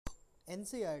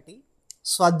NCERT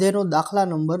સ્વાધ્યાયનો દાખલા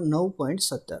number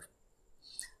 9.17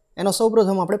 એનો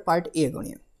સૌપ્રથમ આપણે પાર્ટ એ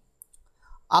ગણીએ.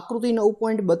 આકૃતિ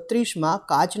 9.32 માં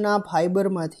કાચના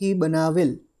ફાઇબરમાંથી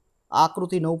બનાવેલ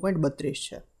આકૃતિ 9.32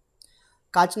 છે.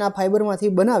 કાચના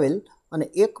ફાઇબરમાંથી બનાવેલ અને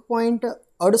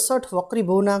 1.68 વક્રી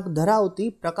ભવનાંક ધરાવતી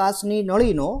પ્રકાશની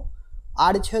નળીનો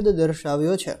આડછેદ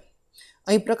દર્શાવ્યો છે.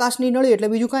 અહીં પ્રકાશની નળી એટલે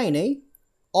બીજું કાંઈ નહીં,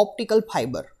 ઓપ્ટિકલ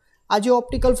ફાઇબર. આ જે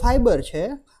ઓપ્ટિકલ ફાઇબર છે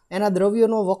એના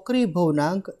દ્રવ્યનો વક્રી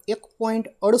ભવનાંક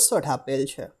 1.68 આપેલ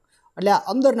છે. એટલે આ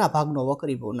અંદરના ભાગનો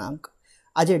વક્રી ભવનાંક.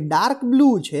 આ જે ડાર્ક બ્લુ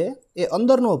છે એ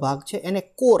અંદરનો ભાગ છે, એને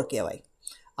કોર કહેવાય.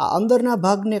 આ અંદરના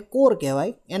ભાગને કોર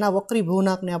કહેવાય. એના વક્રી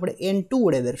ભવનાંકને આપણે N2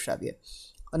 વડે દર્શાવીએ.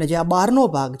 અને જે આ બહારનો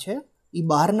ભાગ છે એ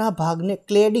બહારના ભાગને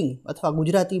ક્લેડિંગ અથવા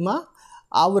ગુજરાતીમાં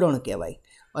આવરણ કહેવાય.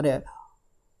 અને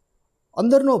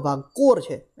અંદરનો ભાગ કોર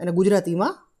છે એને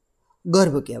ગુજરાતીમાં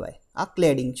ગર્ભ કહેવાય. આ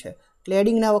ક્લેડિંગ છે.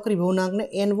 ક્લેડિંગના વક્રી ભવનાંકને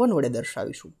N1 વડે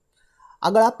દર્શાવીશું.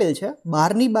 આગળ આપેલ છે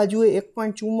બહારની બાજુએ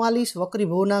 1.44 વક્રી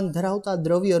ભવનાંક ધરાવતા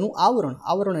દ્રવ્યનું આવરણ.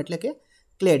 આવરણ એટલે કે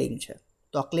ક્લેડિંગ છે.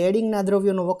 તો આ ક્લેડિંગના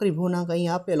દ્રવ્યનો વક્રી ભવનાંક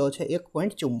અહીં આપેલો છે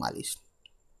 1.44.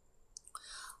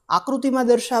 આકૃતિમાં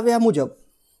દર્શાવ્યા મુજબ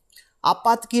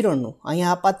આપાત કિરણનું,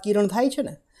 અહીંયા આપાત કિરણ થાય છે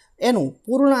ને, એનું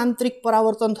પૂર્ણ આંતરિક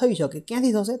પરાવર્તન થઈ શકે.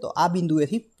 ક્યાંથી થશે? તો આ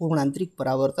બિંદુએથી પૂર્ણ આંતરિક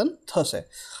પરાવર્તન થશે.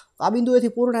 આ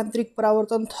બિંદુએથી પૂર્ણ આંતરિક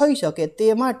પરાવર્તન થઈ શકે તે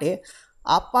માટે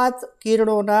આપાત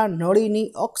કિરણોના નળીની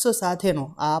અક્ષ સાથેનો,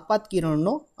 આ આપાત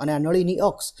કિરણનો અને આ નળીની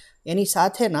અક્ષ એની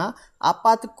સાથેના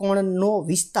આપાત કોણનો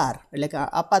વિસ્તાર એટલે કે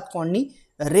આપાત કોણની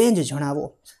રેન્જ જણાવો.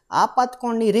 આપાત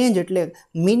કોણની રેન્જ એટલે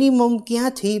મિનિમમ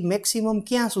ક્યાંથી મેક્સિમમ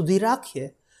ક્યાં સુધી રાખીએ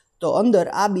તો અંદર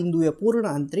આ બિંદુએ પૂર્ણ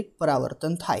આંતરિક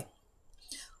પરાવર્તન થાય.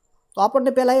 તો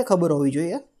આપણને પહેલાં એ ખબર હોવી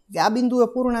જોઈએ કે આ બિંદુએ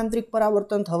પૂર્ણ આંતરિક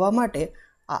પરાવર્તન થવા માટે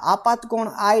આ આપાત કોણ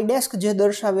I' જે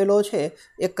દર્શાવેલો છે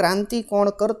એ ક્રાંતિ કોણ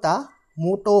કરતાં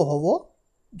મોટો હોવો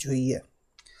જોઈએ.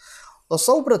 તો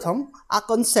સૌપ્રથમ આ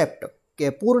કન્સેપ્ટ કે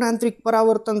પૂર્ણ આંતરિક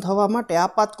પરાવર્તન થવા માટે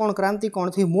આપાત કોણ ક્રાંતિ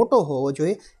કોણથી મોટો હોવો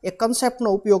જોઈએ એ કન્સેપ્ટનો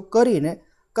ઉપયોગ કરીને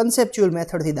કન્સેપ્ચ્યુઅલ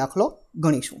મેથડથી દાખલો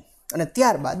ગણીશું. અને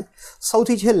ત્યારબાદ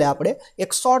સૌથી છેલ્લે આપણે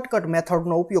એક શોર્ટકટ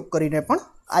મેથડનો ઉપયોગ કરીને પણ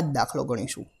આ જ દાખલો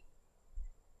ગણીશું.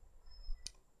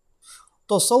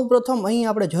 તો સૌપ્રથમ અહીં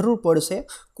આપણે જરૂર પડશે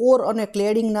કોર અને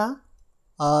ક્લેડિંગના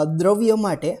દ્રવ્ય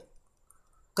માટે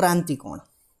ક્રાંતિકોણ.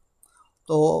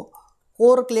 તો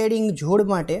કોર ક્લેડિંગ જોડ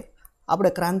માટે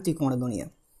આપણે ક્રાંતિકોણ ગણીએ.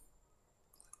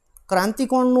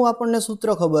 ક્રાંતિકોણનું આપણને સૂત્ર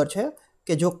ખબર છે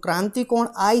કે જો ક્રાંતિકોણ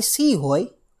IC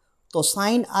હોય તો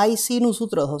સાઇન IC નું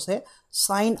સૂત્ર થશે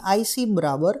સાઇન IC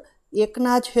બરાબર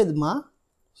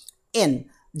 1/n,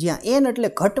 જ્યાં n એટલે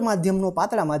ઘટ માધ્યમનો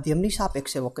પાતળા માધ્યમની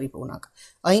સાપેક્ષે વક્રી ભવનાંક.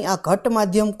 અહીં આ ઘટ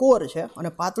માધ્યમ કોર છે અને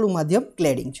પાતળું માધ્યમ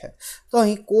ક્લેડિંગ છે. તો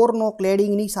અહીં કોરનો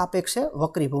ક્લેડિંગની સાપેક્ષે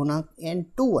વક્રી ભવનાંક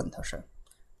N21 થશે.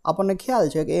 આપણને ખ્યાલ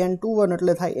છે કે N21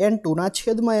 એટલે થાય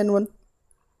N2/N1.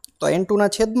 તો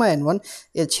N2/N1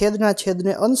 એ છેદના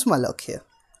છેદને અંશમાં લખીએ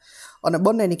અને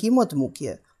બંનેની કિંમત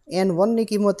મૂકીએ. N1ની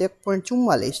કિંમત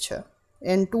 1.44 છે,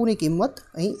 N2ની કિંમત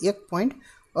અહીં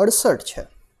 1.68 છે.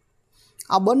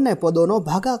 આ બંને પદોનો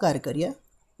ભાગાકાર કરીએ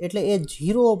એટલે એ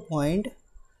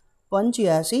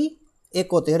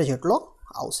 0.8571 જેટલો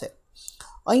આવશે.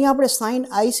 અહીં આપણે સાઇન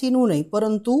ICનું નહીં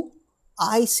પરંતુ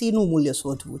ICનું મૂલ્ય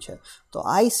શોધવું છે. તો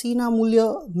ICના મૂલ્ય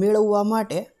મેળવવા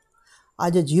માટે આ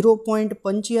જે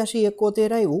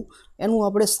 0.8571 આવ્યું એનું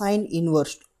આપણે સાઇન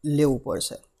ઇન્વર્સ લેવું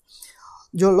પડશે.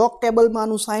 જો લોક ટેબલમાં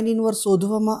આનું સાઇન ઇન્વર્સ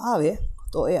શોધવામાં આવે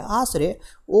તો એ આશરે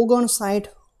 59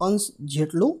 અંશ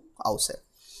જેટલું આવશે.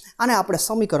 આને આપણે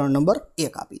સમીકરણ નંબર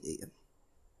 1 આપી દઈએ.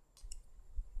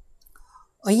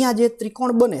 અહીંયા જે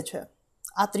ત્રિકોણ બને છે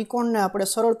આ ત્રિકોણને આપણે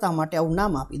સરળતા માટે આવું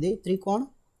નામ આપી દઈએ, ત્રિકોણ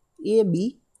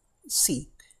ABC.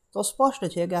 તો સ્પષ્ટ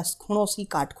છે કે આ ખૂણો C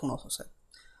કાટખૂણો થશે.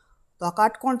 તો આ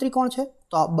કાટકોણ ત્રિકોણ છે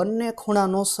તો આ બંને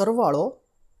ખૂણાનો સરવાળો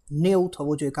 90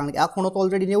 થવો જોઈએ, કારણ કે આ ખૂણો તો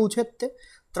ઓલરેડી 90 છે જ તે.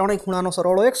 ત્રણેય ખૂણાનો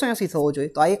સરવાળો 180 થવો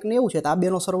જોઈએ. તો આ એક 90 છે તો આ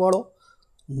બેનો સરવાળો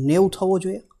 90 થવો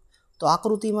જોઈએ. તો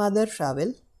આકૃતિમાં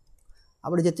દર્શાવેલ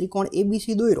આપણે જે ત્રિકોણ ABC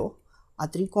દોર્યો, આ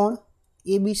ત્રિકોણ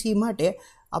ABC માટે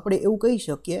આપણે એવું કહી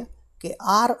શકીએ કે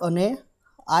R અને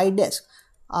I'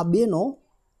 આ બેનો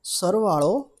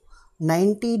સરવાળો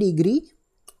 90 ડિગ્રી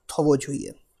થવો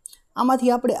જોઈએ.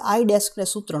 આમાંથી આપણે I'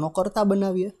 સૂત્રનો કર્તા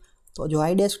બનાવીએ. તો જો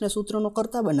I' સૂત્રનો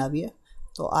કર્તા બનાવીએ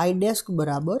તો I'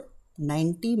 બરાબર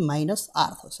 90 -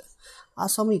 R થશે. આ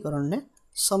સમીકરણને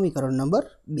સમીકરણ નંબર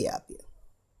 2 આપીએ.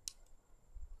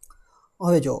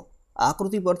 હવે જો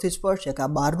આકૃતિ પરથી સ્પષ્ટ છે કે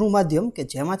આ બહારનું માધ્યમ કે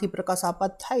જેમાંથી પ્રકાશ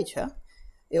આપાત થાય છે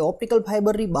એ ઓપ્ટિકલ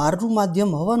ફાઇબરની બહારનું માધ્યમ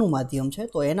હવાનું માધ્યમ છે.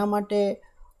 તો એના માટે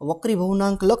વક્રી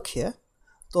ભવનાંક લખીએ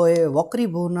તો એ વક્રી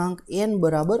ભવનાંક N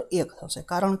બરાબર 1 થશે,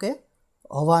 કારણ કે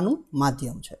હવાનું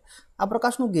માધ્યમ છે. આ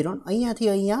પ્રકાશનું કિરણ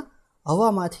અહીંયાથી અહીંયા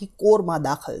હવામાંથી કોરમાં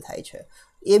દાખલ થાય છે,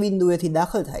 એ બિંદુએથી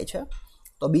દાખલ થાય છે,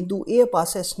 તો બિંદુ એ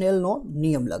પાસે સ્નેલનો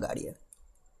નિયમ લગાડીએ.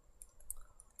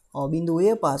 બિંદુ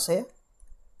એ પાસે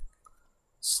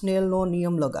સ્નેલનો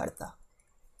નિયમ લગાડતા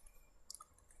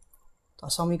તો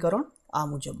સમીકરણ આ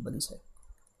મુજબ બનશે.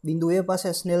 બિંદુ એ પાસે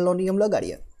સ્નેલનો નિયમ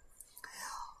લગાડીએ.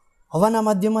 હવાના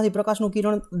માધ્યમમાંથી પ્રકાશનું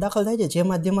કિરણ દાખલ થાય છે, જે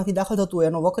માધ્યમમાંથી દાખલ થતું હોય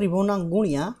એનો વક્રી ભવનાંક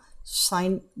ગુણ્યા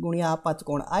સાઇન ગુણ્યા આપાત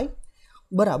કોણ આઈ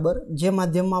બરાબર જે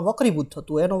માધ્યમમાં વક્રીભૂત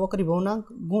થતું હોય એનો વક્રી ભવનાંક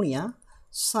ગુણ્યા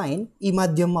સાઇન ઈ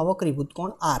માધ્યમમાં વક્રીભૂત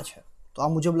કોણ આર છે. તો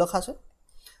આ મુજબ લખાશે.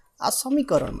 આ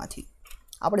સમીકરણમાંથી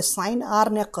આપણે સાઇન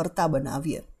આરને કરતા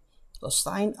બનાવીએ તો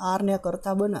સાઇન આરને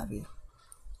કરતા બનાવીએ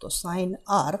તો સાઇન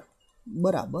આર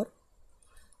બરાબર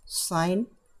સાઇન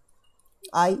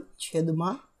આઈ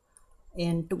છેદમાં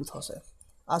n2 થશે.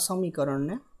 આ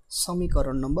સમીકરણને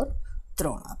સમીકરણ નંબર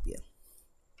 3 આપીએ.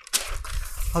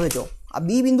 હવે જો આ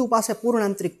બી બિંદુ પાસે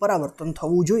પૂર્ણાંતરિક પરાવર્તન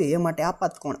થવું જોઈએ એ માટે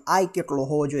આપાત કોણ આઈ કેટલો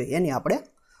હોવો જોઈએ એની આપણે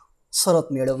શરત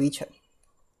મેળવવી છે.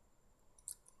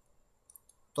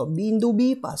 તો બિંદુ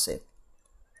બી પાસે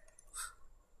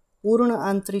પૂર્ણ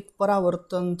આંતરિક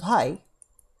પરાવર્તન થાય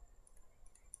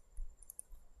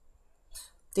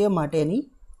તે માટેની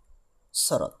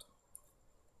શરત.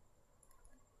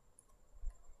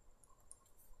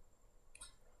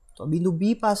 તો બિંદુ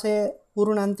બી પાસે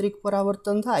પૂર્ણ આંતરિક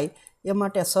પરાવર્તન થાય એ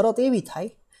માટે શરત એવી થાય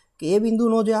કે એ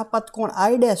બિંદુનો જે આપાત કોણ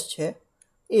આઈ ડેશ છે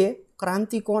એ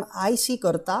ક્રાંતિકોણ આઈસી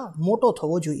કરતાં મોટો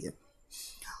થવો જોઈએ.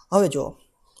 હવે જો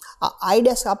આ આઈ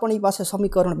ડેશ આપણી પાસે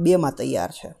સમીકરણ 2માં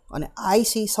તૈયાર છે અને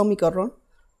આઈસી સમીકરણ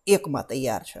 1માં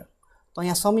તૈયાર છે. તો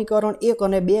અહીંયા સમીકરણ 1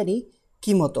 અને 2ની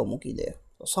કિંમતો મૂકી દે.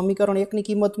 તો સમીકરણ 1ની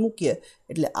કિંમત મૂકીએ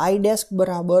એટલે આઈ ડેશ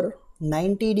બરાબર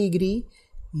 90 ડિગ્રી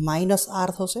માઇનસ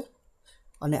આર થશે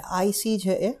અને આઈસી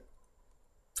છે એ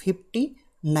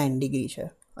 59 ડિગ્રી છે.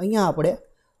 અહીંયા આપણે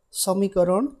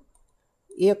સમીકરણ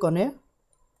 1 અને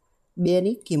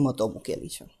 2ની કિંમતો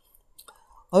મૂકેલી છે.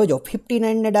 હવે જો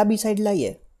 59 ને ડાબી સાઈડ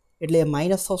લાવીએ એટલે એ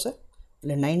માઇનસ થશે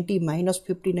એટલે 90 માઇનસ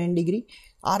 59 ડિગ્રી.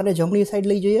 આરને જમણી સાઈડ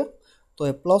લઈ જઈએ તો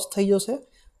એ પ્લસ થઈ જશે.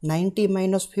 90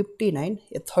 માઇનસ 59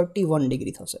 એ 31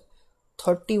 ડિગ્રી થશે.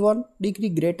 31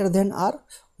 ડિગ્રી ગ્રેટર ધેન આર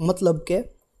મતલબ કે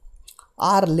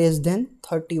આર લેસ ધેન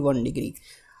 31 ડિગ્રી.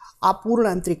 આ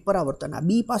પૂર્ણાંતરિક પરાવર્તન આ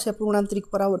બી પાસે પૂર્ણાંતરિક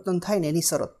પરાવર્તન થાય ને એની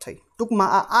શરત થઈ. ટૂંકમાં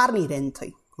આ આરની રેન્જ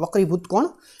થઈ, વક્રીભૂત કોણ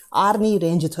આરની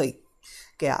રેન્જ થઈ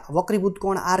કે આ વક્રીભૂત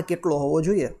કોણ આર કેટલો હોવો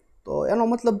જોઈએ. તો એનો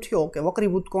મતલબ થયો કે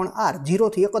વક્રીભૂત કોણ આર 0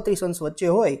 થી 31 અંશ વચ્ચે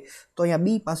હોય તો અહીંયા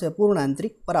બી પાસે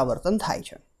પૂર્ણાંતરિક પરાવર્તન થાય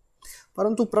છે.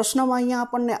 પરંતુ પ્રશ્નમાં અહીંયા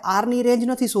આપણને આરની રેન્જ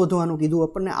નથી શોધવાનું કીધું,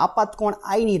 આપણને આપાત કોણ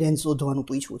આઈની રેન્જ શોધવાનું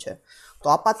પૂછ્યું છે. તો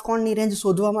આપાત કોણની રેન્જ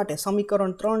શોધવા માટે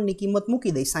સમીકરણ 3ની કિંમત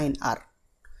મૂકી દઈ સાઇન આર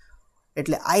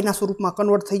એટલે આઈના સ્વરૂપમાં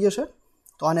કન્વર્ટ થઈ જશે.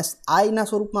 તો આને આઈના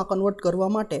સ્વરૂપમાં કન્વર્ટ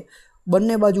કરવા માટે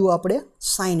બંને બાજુ આપણે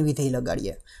સાઇન વિધેય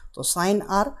લગાડીએ. તો sign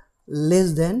R less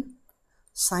than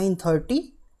sign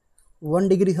 31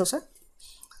 degree થશે.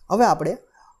 હવે આપણે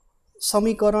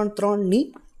સમીકરણ 3ની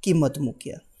કિંમત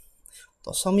મૂકીએ. તો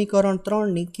સમીકરણ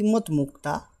 3ની કિંમત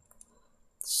મૂકતા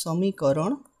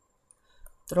સમીકરણ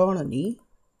 3ની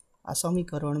આ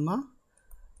સમીકરણમાં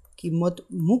કિંમત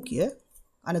મૂકીએ.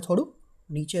 આને થોડું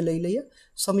નીચે લઈ લઈએ.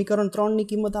 સમીકરણ 3ની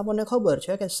કિંમત આપણને ખબર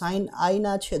છે કે સાઇન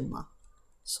આઈના છેદમાં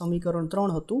સમીકરણ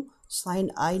 3 હતું સાઇન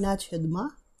આઈના છેદમાં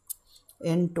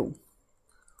n2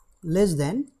 less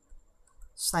than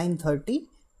sign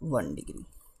 31 degree.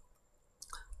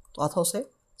 તો આ થશે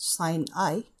સાઇન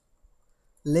આઈ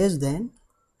less than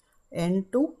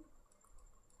n2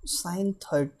 sign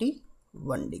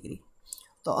 31 degree.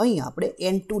 તો અહીં આપણે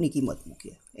n2ની કિંમત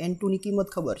મૂકીએ. n2ની કિંમત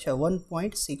ખબર છે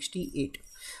 1.68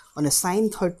 અને સાઇન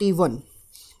 31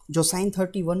 જો સાઇન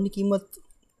 31ની કિંમત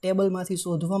ટેબલમાંથી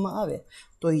શોધવામાં આવે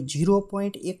તો એ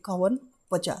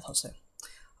 0.5150 થશે.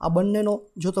 આ બંનેનો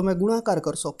જો તમે ગુણાકાર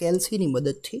કરશો કેલ્સીની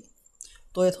મદદથી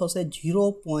તો એ થશે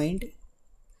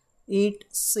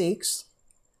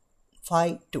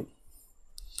 0.8652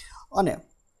 અને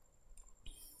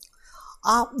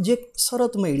આ જે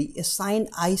શરત મળી એ સાઇન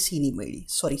આઈસીની મળી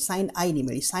સાઇન આઈની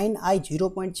મળી. સાઇન આઈ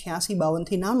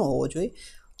 0.8652થી નાનો હોવો જોઈએ.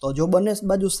 તો જો બંને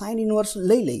બાજુ સાઇન ઇન્વર્સ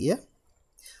લઈ લઈએ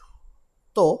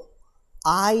તો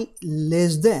આઈ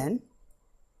લેસ ધેન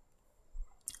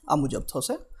આ મુજબ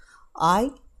થશે આઈ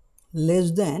લેસ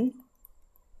ધેન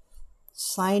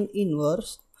સાઇન ઇન્વર્સ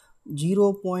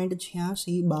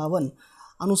 0.8652.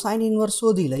 આનું સાઇન ઇન્વર્સ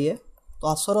શોધી લઈએ તો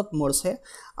આ શરત મળશે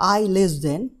આઈ લેસ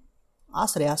ધેન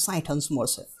આશરે આ 60 અંશ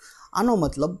મળશે. આનો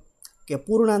મતલબ કે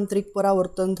પૂર્ણાંતરિક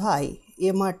પરાવર્તન થાય એ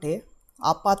માટે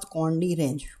આપાત કોણની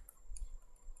રેન્જ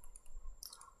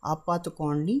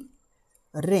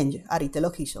આ રીતે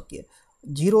લખી શકીએ.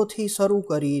 0 થી શરૂ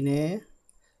કરીને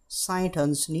 60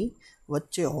 અંશની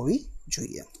વચ્ચે હોવી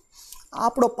જોઈએ.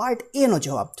 આપણો પાર્ટ એનો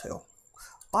જવાબ થયો.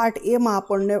 પાર્ટ એમાં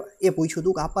આપણને એ પૂછ્યું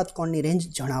હતું કે આપાત કોણની રેન્જ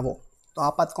જણાવો. તો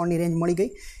આપાત કોણની રેન્જ મળી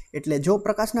ગઈ. એટલે જો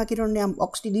પ્રકાશના કિરણને આમ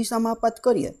અક્ષની દિશામાં આપાત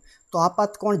કરીએ તો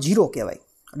આપાત કોણ 0 કહેવાય.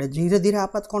 અને ધીરે ધીરે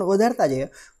આપાત કોણ વધારતા જઈએ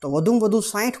તો વધુમાં વધુ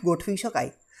 60 ગોઠવી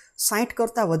શકાય. 60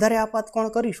 કરતાં વધારે આપાત કોણ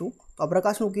કરીશું તો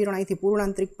પ્રકાશનું કિરણ અહીંથી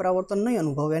પૂર્ણાંતરિક પરાવર્તન નહીં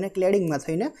અનુભવે અને ક્લેડિંગમાં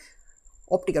થઈને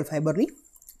ઓપ્ટિકલ ફાઇબરની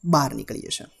બહાર નીકળી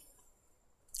જશે.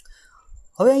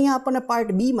 હવે અહીંયા આપણને પાર્ટ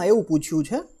બીમાં એવું પૂછ્યું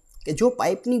છે કે જો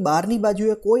પાઇપની બહારની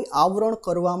બાજુએ કોઈ આવરણ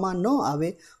કરવામાં ન આવે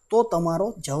તો તમારો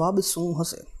જવાબ શું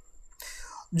હશે?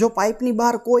 જો પાઇપની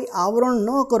બહાર કોઈ આવરણ ન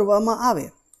કરવામાં આવે,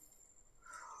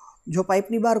 જો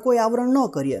પાઇપની બહાર કોઈ આવરણ ન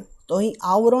કરીએ તો અહીં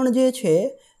આવરણ જે છે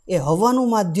એ હવાનું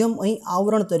માધ્યમ અહીં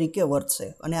આવરણ તરીકે વર્તશે.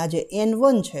 અને આ જે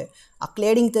N1 છે આ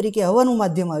ક્લેડિંગ તરીકે હવાનું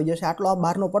માધ્યમ આવી જશે. આટલો આ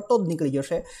બહારનો પટ્ટો જ નીકળી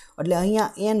જશે. એટલે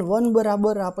અહીંયા N1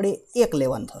 બરાબર આપણે 1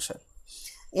 લેવાનું થશે.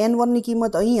 N1ની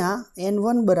કિંમત અહીંયા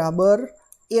N1 બરાબર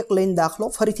 1 લઈને દાખલો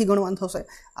ફરીથી ગણવાનો થશે.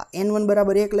 આ N1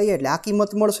 બરાબર 1 લઈએ એટલે આ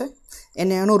કિંમત મળશે.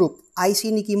 એને અનુરૂપ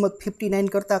ICની કિંમત 59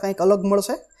 કરતાં કંઈક અલગ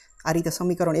મળશે. આ રીતે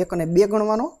સમીકરણ 1 અને 2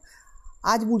 ગણવાનો.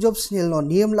 આ જ મુજબ સ્નેલનો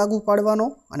નિયમ લાગુ પાડવાનો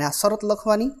અને આ શરત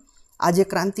લખવાની. આ જે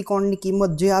ક્રાંતિકોણની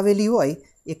કિંમત જે આવેલી હોય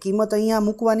એ કિંમત અહીંયા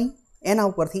મૂકવાની. એના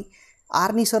ઉપરથી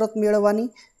આરની શરત મેળવવાની.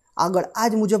 આગળ આ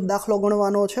જ મુજબ દાખલો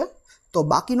ગણવાનો છે. તો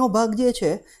બાકીનો ભાગ જે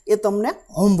છે એ તમને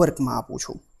હોમવર્કમાં આપું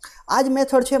છું. આ જ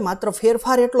મેથડ છે, માત્ર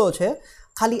ફેરફાર એટલો છે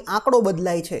ખાલી આંકડો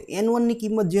બદલાય છે. N1ની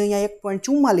કિંમત જે અહીંયા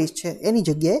 1.44 છે એની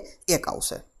જગ્યાએ 1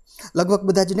 આવશે. લગભગ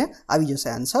બધા જને આવી જશે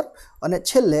આન્સર. અને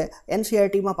છેલ્લે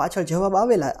NCERTમાં પાછળ જવાબ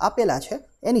આપેલા છે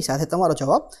એની સાથે તમારો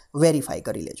જવાબ વેરીફાઈ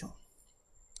કરી લેજો.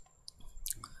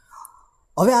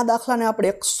 હવે આ દાખલાને આપણે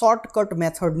એક શોર્ટકટ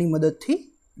મેથડની મદદથી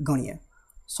ગણીએ.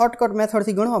 શોર્ટકટ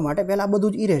મેથડથી ગણવા માટે પહેલાં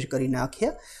બધું જ ઇરેઝ કરી નાખીએ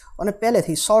અને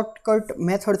પહેલેથી શોર્ટકટ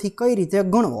મેથડથી કઈ રીતે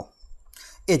ગણવો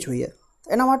એ જોઈએ.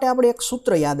 એના માટે આપણે એક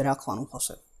સૂત્ર યાદ રાખવાનું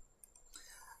થશે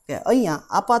કે અહીંયા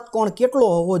આપાત કોણ કેટલો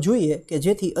હોવો જોઈએ કે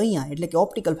જેથી અહીંયા એટલે કે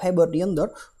ઓપ્ટિકલ ફાઇબરની અંદર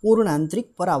પૂર્ણાંતરિક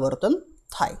પરાવર્તન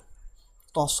થાય.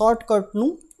 તો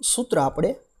શોર્ટકટનું સૂત્ર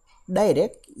આપણે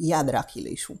ડાયરેક્ટ યાદ રાખી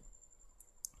લઈશું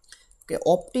કે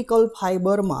ઓપ્ટિકલ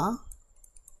ફાઇબરમાં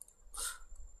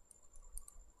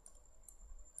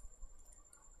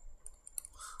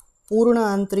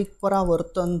પૂર્ણાંતરિક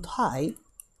પરાવર્તન થાય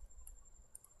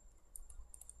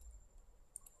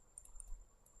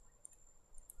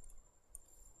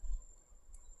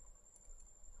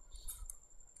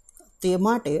તે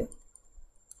માટે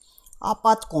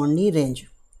આપાત કોણની રેન્જ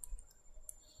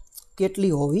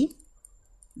કેટલી હોવી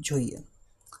જોઈએ.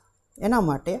 એના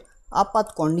માટે આપાત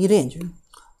કોણની રેન્જ,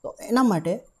 તો એના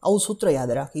માટે આવું સૂત્ર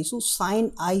યાદ રાખીશું, sin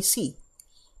IC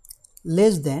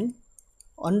less than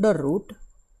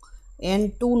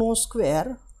 √N2²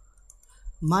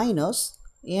 minus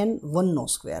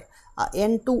N1². આ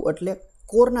N2 એટલે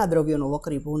કોરના દ્રવ્યનો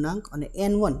વક્રી પૂર્ણાંક અને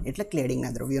N1 એટલે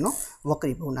ક્લેડિંગના દ્રવ્યનો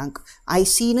વક્રી પૂર્ણાંક.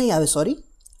 IC નહીં આવે, સોરી,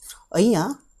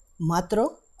 અહીંયા માત્ર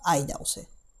I જ આવશે,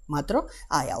 માત્ર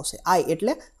I આવશે. I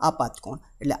એટલે આપાત કોણ.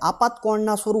 એટલે આપાત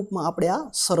કોણના સ્વરૂપમાં આપણે આ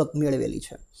શરત મેળવેલી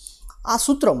છે. આ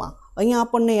સૂત્રમાં અહીંયા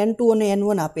આપણને N2 અને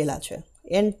N1 આપેલા છે.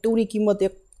 N2ની કિંમત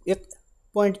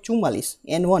 1.44,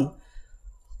 N1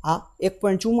 આ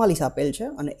 1.44 આપેલ છે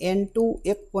અને N2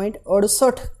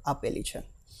 1.68 આપેલી છે.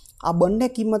 આ બંને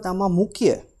કિંમત આમાં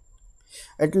મૂકીએ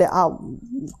એટલે આ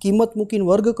કિંમત મૂકીને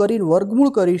વર્ગ કરીને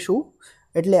વર્ગમૂળ કરીશું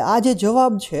એટલે આ જે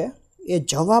જવાબ છે એ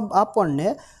જવાબ આપણને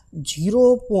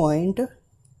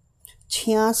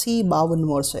 0.8652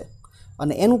 મળશે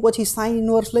અને એનું પછી સાઇન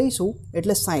ઇન્વર્સ લઈશું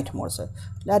એટલે 60 મળશે.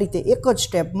 એટલે આ રીતે એક જ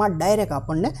સ્ટેપમાં ડાયરેક્ટ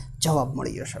આપણને જવાબ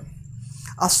મળી જશે.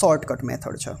 આ શોર્ટકટ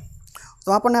મેથડ છે. તો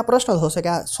આપણને આ પ્રશ્ન થશે કે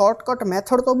આ શોર્ટકટ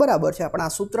મેથડ તો બરાબર છે, પણ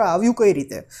આ સૂત્ર આવ્યું કઈ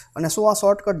રીતે અને શું આ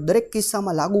શોર્ટકટ દરેક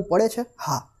કિસ્સામાં લાગુ પડે છે?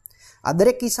 હા, આ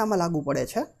દરેક કિસ્સામાં લાગુ પડે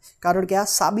છે કારણ કે આ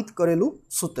સાબિત કરેલું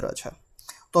સૂત્ર છે.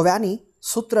 તો હવે આની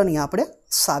સૂત્રની આપણે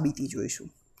સાબિતી જોઈશું.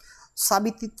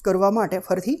 સાબિત કરવા માટે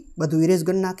ફરીથી બધું ઇરેઝ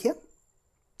કરી નાખીએ.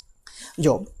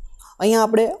 જો અહીંયા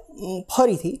આપણે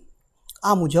ફરીથી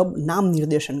આ મુજબ નામ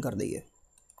નિર્દેશન કરી દઈએ.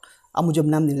 આ મુજબ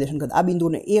નામ નિર્દેશન કરી, આ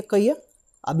બિંદુને A કહીએ,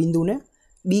 આ બિંદુને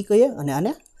B કહીએ અને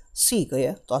આને C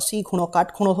કહીએ. તો આ C ખૂણો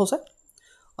કાટખૂણો થશે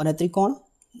અને ત્રિકોણ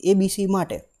ABC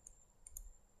માટે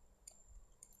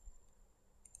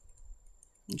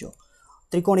જો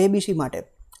ત્રિકોણ ABC માટે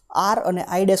R અને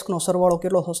I ડેસ્કનો સરવાળો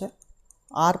કેટલો થશે?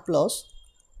 R પ્લસ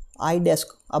I ડેસ્ક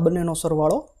આ બંનેનો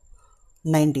સરવાળો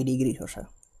 90 ડિગ્રી થશે.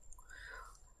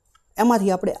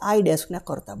 એમાંથી આપણે I ડેસ્કને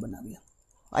કરતા બનાવીએ.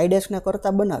 I ડેસ્કને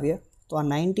કરતા બનાવીએ તો આ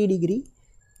 90 ડિગ્રી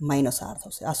માઇનસ R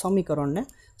થશે. આ સમીકરણ 1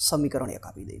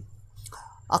 આપી દઈએ.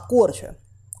 આ કોર છે.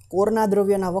 કોરના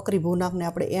દ્રવ્યના વક્રી પૂર્ણાંકને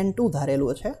આપણે N2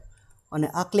 ધારેલું છે અને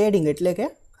આ ક્લેડિંગ એટલે કે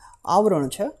આવરણ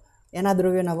છે. એના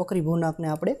દ્રવ્યના વક્રી પૂર્ણાંકને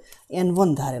આપણે n1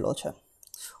 ધારેલો છે.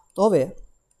 તો હવે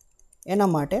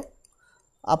એના માટે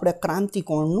આપણે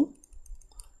ક્રાંતિકોણનું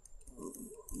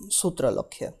સૂત્ર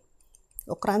લખીએ.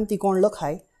 તો ક્રાંતિકોણ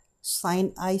લખાય sin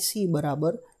IC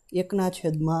બરાબર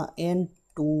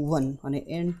 1/n21 અને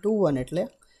n21 એટલે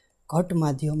ઘટ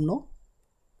માધ્યમનો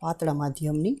પાતળા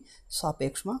માધ્યમની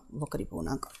સાપેક્ષમાં વક્રી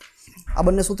પૂર્ણાંક. આ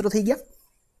બંને સૂત્ર થઈ ગયા.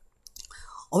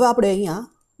 હવે આપણે અહીંયા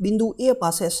બિંદુ A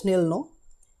પાસે સ્નેલનો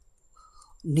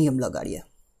નિયમ લગાડીએ.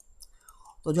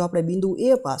 તો જો આપણે બિંદુ A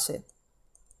પાસે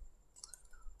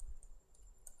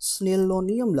સ્નેલનો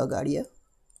નિયમ લગાડીએ,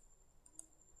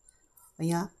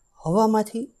 અહીંયા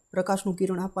હવામાંથી પ્રકાશનું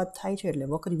કિરણ આપાત થાય છે એટલે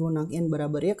વક્રી પૂર્ણાંક n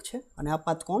બરાબર 1 છે અને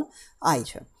આપાત કોણ I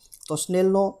છે. તો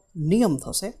સ્નેલનો નિયમ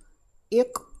થશે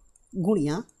 1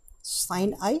 ગુણ્યા sin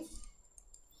I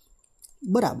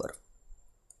બરાબર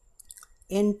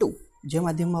n2, જે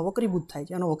માધ્યમમાં વક્રીભૂત થાય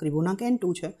છે એનો વક્રી પૂર્ણાંક n2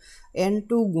 છે,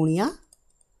 n2 ગુણ્યા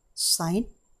sin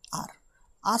r.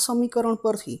 આ સમીકરણ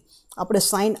પરથી આપણે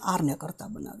sin r ને કરતા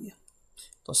બનાવીએ.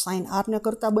 તો sin r ને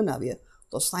કરતા બનાવીએ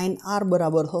તો sin r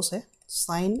બરાબર થશે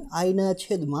sin I ના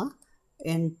છેદમાં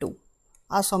n2.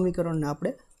 આ સમીકરણને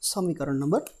આપણે સમીકરણ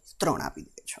નંબર 3 આપી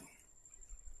દઈએ છીએ.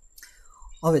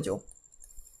 હવે જો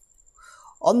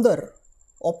અંદર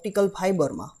ઓપ્ટિકલ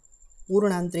ફાઇબરમાં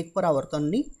પૂર્ણ આંતરિક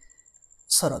પરાવર્તનની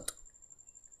શરત,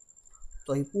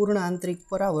 તો એ પૂર્ણ આંતરિક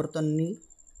પરાવર્તનની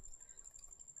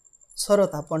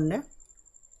શરત આપણને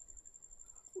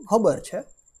ખબર છે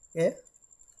કે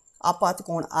આપાત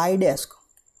કોણ I ડેશ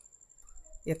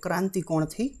એ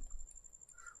ક્રાંતિકોણથી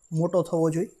મોટો થવો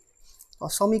જોઈએ. તો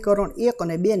સમીકરણ 1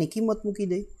 અને 2 ની કિંમત મૂકી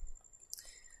દઈ.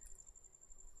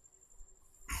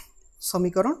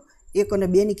 સમીકરણ 1 અને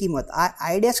 2 ની કિંમત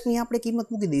I ડેશની આપણે કિંમત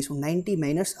મૂકી દઈશું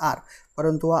 90 - r,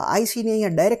 પરંતુ આ IC ની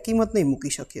અહીંયા ડાયરેક્ટ કિંમત નહીં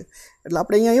મૂકી શકીએ. એટલે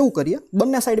આપણે અહીંયા એવું કરીએ,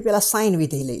 બંને સાઈડ પહેલાં સાઇન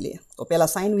વિધેય લઈ લઈએ. તો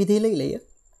પહેલાં સાઇન વિધેય લઈ લઈએ.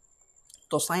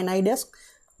 તો sin I dash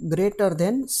greater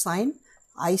than sin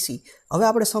IC. હવે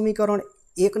આપણે સમીકરણ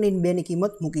 1 ની 2 ની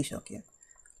કિંમત મૂકી શકીએ.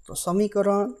 તો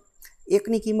સમીકરણ 1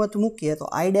 ની કિંમત મૂકીએ તો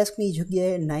I ડેશની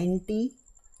જગ્યાએ 90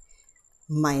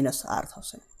 - r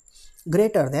થશે,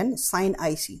 ગ્રેટર ધેન sin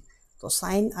IC. તો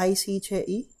sin IC છે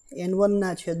એ n1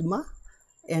 ના છેદમાં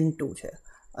n2 છે.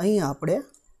 અહીં આપણે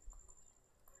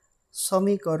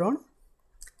સમીકરણ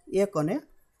 1 અને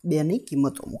 2 ની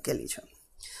કિંમતો મૂકેલી છે.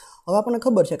 હવે આપણને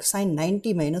ખબર છે કે sin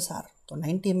 90 - r. તો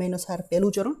 90 - r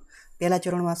પહેલું ચરણ, પહેલા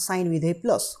ચરણમાં સાઇન વિધેય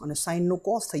પ્લસ અને સાઇનનું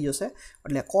કોસ થઈ જશે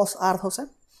એટલે cos r થશે.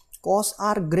 cos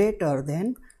r greater than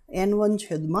n1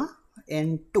 છેદમાં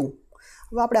n2.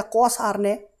 હવે આપણે આ cos r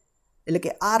ને એટલે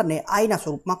કે r ને I ના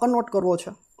સ્વરૂપમાં કન્વર્ટ કરવો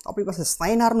છે. આપણી પાસે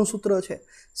sin r નું સૂત્ર છે,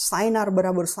 sin r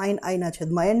બરાબર sin I ના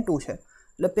છેદમાં n2 છે.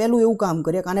 એટલે પહેલું એવું કામ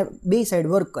કરીએ કે આને બે સાઈડ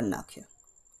વર્ગ કરી નાખીએ.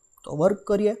 તો વર્ગ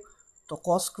કરીએ તો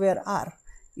cos square r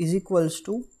is equals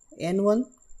to n1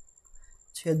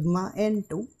 છેદમાં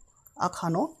n2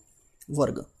 આખાનો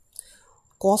વર્ગ.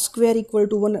 cos સ્ક્વેર ઇક્વલ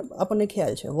ટુ 1 આપણને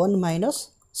ખ્યાલ છે 1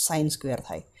 - sin સ્ક્વેર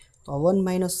થાય. તો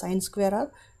 1 - sin સ્ક્વેર r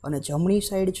અને જમણી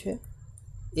સાઈડ છે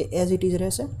એ એઝ ઇટ ઇઝ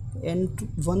રહેશે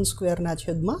n1 સ્ક્વેરના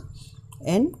છેદમાં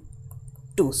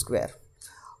n2 સ્ક્વેર.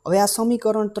 હવે આ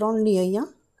સમીકરણ 3 ની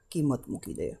અહીંયા કિંમત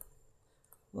મૂકી દઈએ.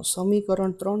 તો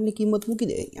સમીકરણ 3 ની કિંમત મૂકી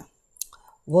દઈએ અહીંયા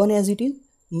 1 as it is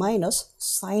minus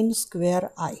sine square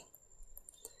I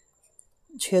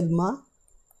છેદમાં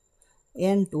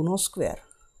n2 no square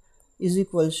is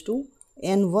equals to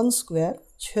n1 square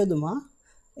છેદમાં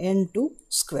n2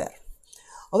 સ્ક્વેર.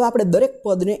 હવે આપણે દરેક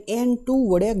પદને n2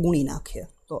 વડે ગુણી નાખીએ.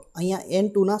 તો અહીંયા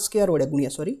n2 ના સ્ક્વેર વડે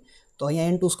ગુણીએ, તો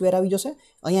અહીંયા n2 સ્ક્વેર આવી જશે.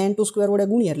 અહીંયા n2 સ્ક્વેર વડે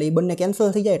ગુણીએ એટલે એ બંને કેન્સલ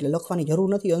થઈ જાય એટલે લખવાની જરૂર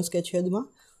નથી. અંશ કે છેદમાં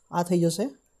આ થઈ જશે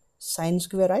sine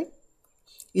square I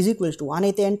is equals to આને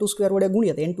તે n2 સ્ક્વેર વડે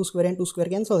ગુણીએ તો n2 સ્ક્વેર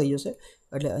કેન્સલ થઈ જશે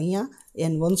એટલે અહીંયા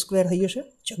n1 સ્ક્વેર થઈ જશે.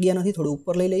 જગ્યા નથી, થોડું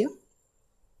ઉપર લઈ લઈએ.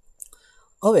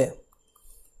 હવે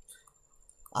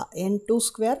આ n2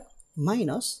 square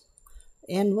minus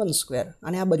n1 square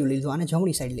અને આ બાજુ લીધું, આને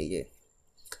જમણી સાઈડ લઈ જઈએ.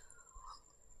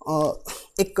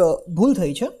 એક ભૂલ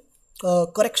થઈ છે,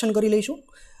 કરેક્શન કરી લઈશું.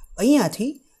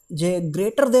 અહીંયાથી જે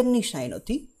ગ્રેટર ધેનની સાઇન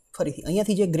હતી, ફરીથી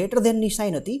અહીંયાથી જે ગ્રેટર ધેનની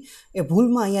સાઇન હતી એ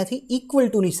ભૂલમાં અહીંયાથી ઇક્વલ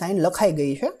ટુની સાઇન લખાઈ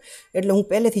ગઈ છે એટલે હું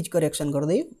પહેલેથી જ કરેક્શન કરી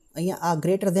દઈ. અહીંયા આ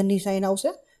ગ્રેટર ધેનની સાઇન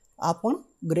આવશે, આ પણ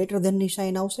ગ્રેટર ધેનની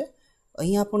સાઇન આવશે,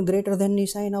 અહીંયા પણ ગ્રેટર ધેનની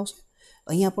સાઇન આવશે,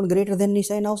 અહીંયા પણ ગ્રેટર ધેનની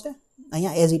સાઇન આવશે,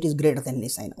 અહીંયા as it is greater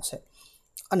ધેનની sign આવશે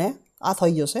અને આ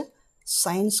થઈ જશે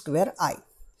સાઇન સ્ક્વેર I.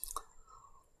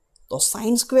 તો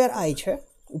સાઇન સ્ક્વેર I છે,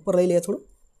 ઉપર લઈ લઈએ થોડું.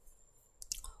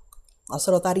 આ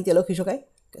શરત આ રીતે લખી શકાય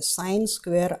કે sine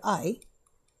square I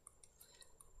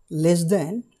less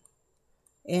than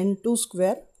n2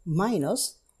 square minus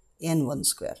n1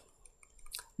 square.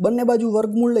 બંને બાજુ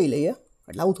વર્ગમૂળ લઈ લઈએ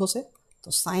એટલે આવું થશે તો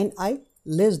sin i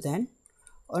less than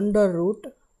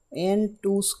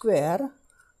 √n2²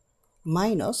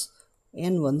 minus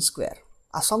n1 square.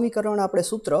 આ સમીકરણ આપણે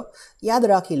સૂત્ર યાદ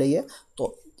રાખી લઈએ તો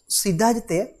સીધા જ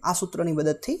તે આ સૂત્રની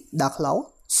મદદથી દાખલાઓ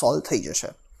સોલ્વ થઈ જશે.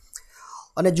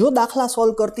 અને જો દાખલા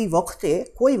સોલ્વ કરતી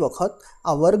વખતે કોઈ વખત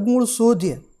આ વર્ગમૂળ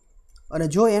શોધીએ અને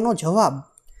જો એનો જવાબ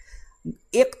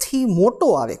 1થી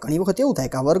મોટો આવે, ઘણી વખત એવું થાય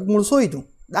કે આ વર્ગમૂળ શોધ્યું,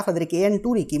 દાખલા તરીકે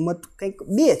n2ની કિંમત કંઈક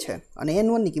 2 છે અને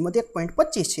n1ની કિંમત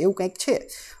 1.25 છે, એવું કંઈક છે,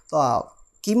 તો આ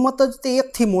કિંમત જ તે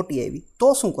 1થી મોટી આવી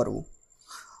તો શું કરવું?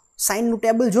 સાઇનનું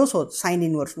ટેબલ જોશો, સાઇન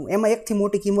ઇન્વર્સનું, એમાં 1થી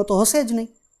મોટી કિંમતો હશે જ નહીં.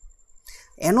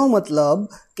 એનો મતલબ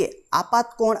કે આપાત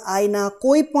કોણ આઈના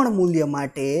કોઈ પણ મૂલ્ય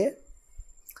માટે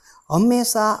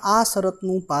હંમેશા આ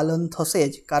શરતનું પાલન થશે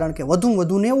જ, કારણ કે વધુમાં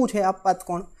વધુ 90 છે આપાત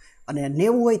કોણ, અને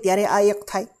 90 હોય ત્યારે આ 1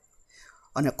 થાય,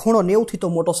 અને ખૂણો 90થી તો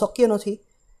મોટો શક્ય નથી,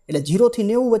 એટલે 0 થી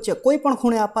 90 વચ્ચે કોઈ પણ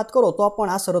ખૂણે આપાત કરો તો પણ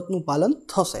આ શરતનું પાલન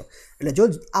થશે. એટલે જો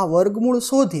આ વર્ગમૂળ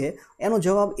શોધીએ એનો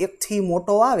જવાબ 1થી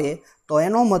મોટો આવે તો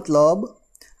એનો મતલબ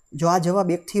જો આ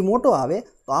જવાબ 1થી મોટો આવે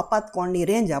તો આપાત કોણની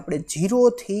રેન્જ આપણે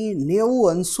 0 થી 90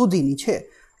 અંશ સુધીની છે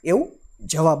એવું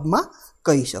જવાબમાં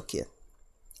કહી શકીએ.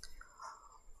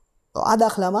 તો આ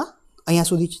દાખલામાં અહીંયા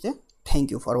સુધી જ છે.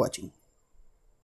 Thank you for watching.